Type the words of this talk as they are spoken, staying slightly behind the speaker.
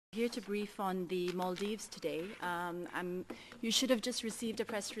Here to brief on the Maldives today. You should have just received a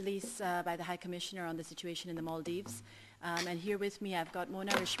press release by the High Commissioner on the situation in the Maldives. And here with me I've got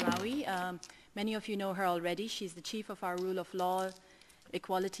Mona Rishmawi. Many of you know her already. She's the Chief of our Rule of Law,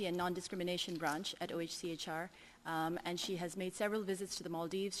 Equality and Non-Discrimination branch at OHCHR. And she has made several visits to the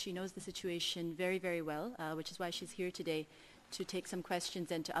Maldives. She knows the situation very, very well, which is why she's here today to take some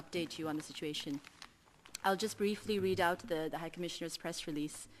questions and to update you on the situation. I'll just briefly read out the High Commissioner's press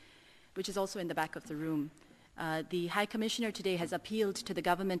release, which is also in the back of the room. The High Commissioner today has appealed to the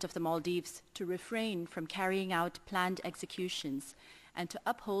government of the Maldives to refrain from carrying out planned executions and to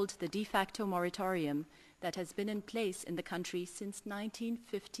uphold the de facto moratorium that has been in place in the country since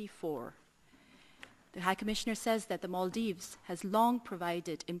 1954. The High Commissioner says that the Maldives has long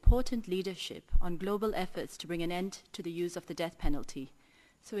provided important leadership on global efforts to bring an end to the use of the death penalty.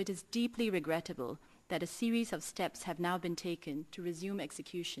 So it is deeply regrettable that a series of steps have now been taken to resume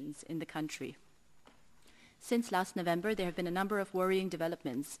executions in the country. Since last November, there have been a number of worrying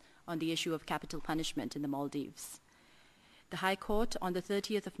developments on the issue of capital punishment in the Maldives. The High Court on the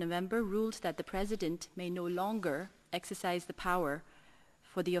 30th of November ruled that the President may no longer exercise the power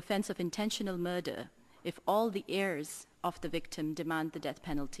for the offense of intentional murder if all the heirs of the victim demand the death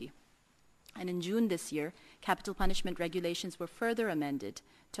penalty. And in June this year, capital punishment regulations were further amended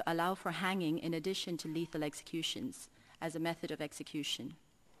to allow for hanging in addition to lethal executions as a method of execution.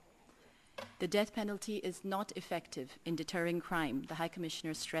 The death penalty is not effective in deterring crime, the High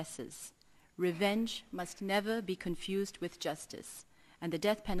Commissioner stresses. Revenge must never be confused with justice, and the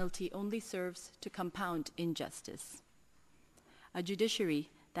death penalty only serves to compound injustice. A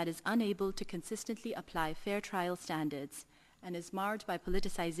judiciary that is unable to consistently apply fair trial standards and is marred by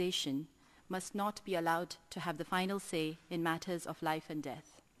politicization must not be allowed to have the final say in matters of life and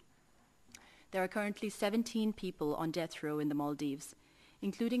death. There are currently 17 people on death row in the Maldives,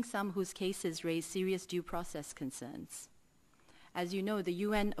 including some whose cases raise serious due process concerns. As you know, the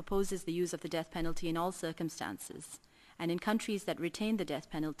UN opposes the use of the death penalty in all circumstances, and in countries that retain the death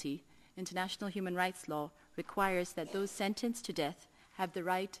penalty, international human rights law requires that those sentenced to death have the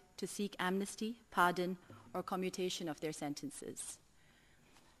right to seek amnesty, pardon, or commutation of their sentences.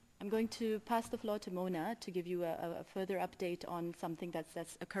 I'm going to pass the floor to Mona to give you a further update on something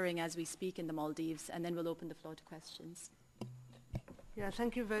that's occurring as we speak in the Maldives, and then we'll open the floor to questions. Yeah,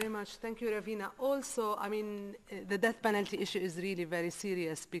 thank you very much. Thank you, Ravina. Also, I mean, the death penalty issue is really very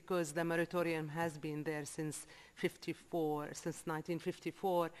serious because the moratorium has been there since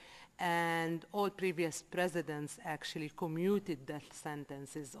 1954, and all previous presidents actually commuted death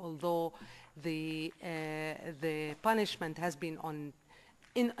sentences, although the punishment has been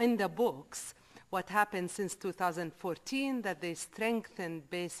in the books. What happened since 2014, that they strengthened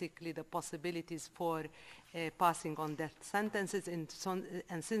basically the possibilities for passing on death sentences, and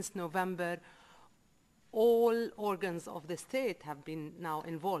since November, all organs of the state have been now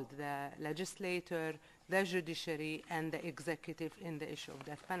involved, the legislature, the judiciary, and the executive in the issue of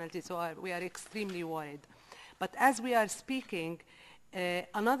death penalty. So we are extremely worried. But as we are speaking,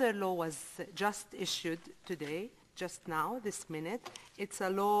 another law was just issued today, just now, this minute. It's a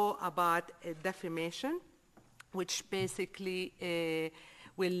law about defamation, which basically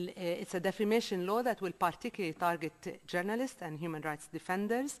it's a defamation law that will particularly target journalists and human rights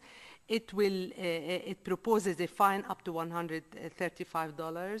defenders. It proposes a fine up to $135,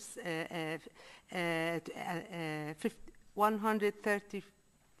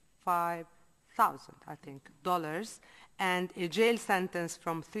 $135,000, I think, and a jail sentence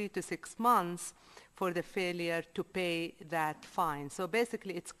from 3 to 6 months for the failure to pay that fine. So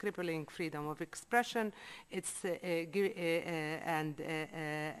basically, it's crippling freedom of expression. It's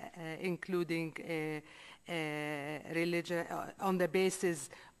including religion on the basis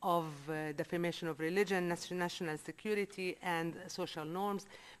of defamation of religion, national security, and social norms.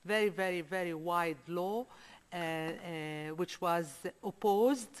 Very, very, very wide law, which was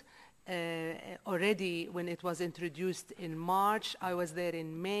opposed already when it was introduced in March. I was there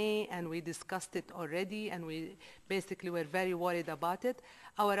in May, and we discussed it already, and we basically were very worried about it.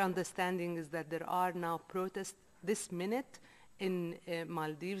 Our understanding is that there are now protests this minute in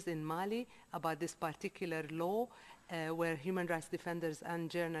Maldives, in Mali, about this particular law, where human rights defenders and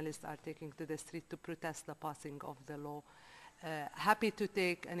journalists are taking to the street to protest the passing of the law. Happy to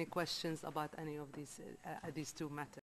take any questions about any of these two matters.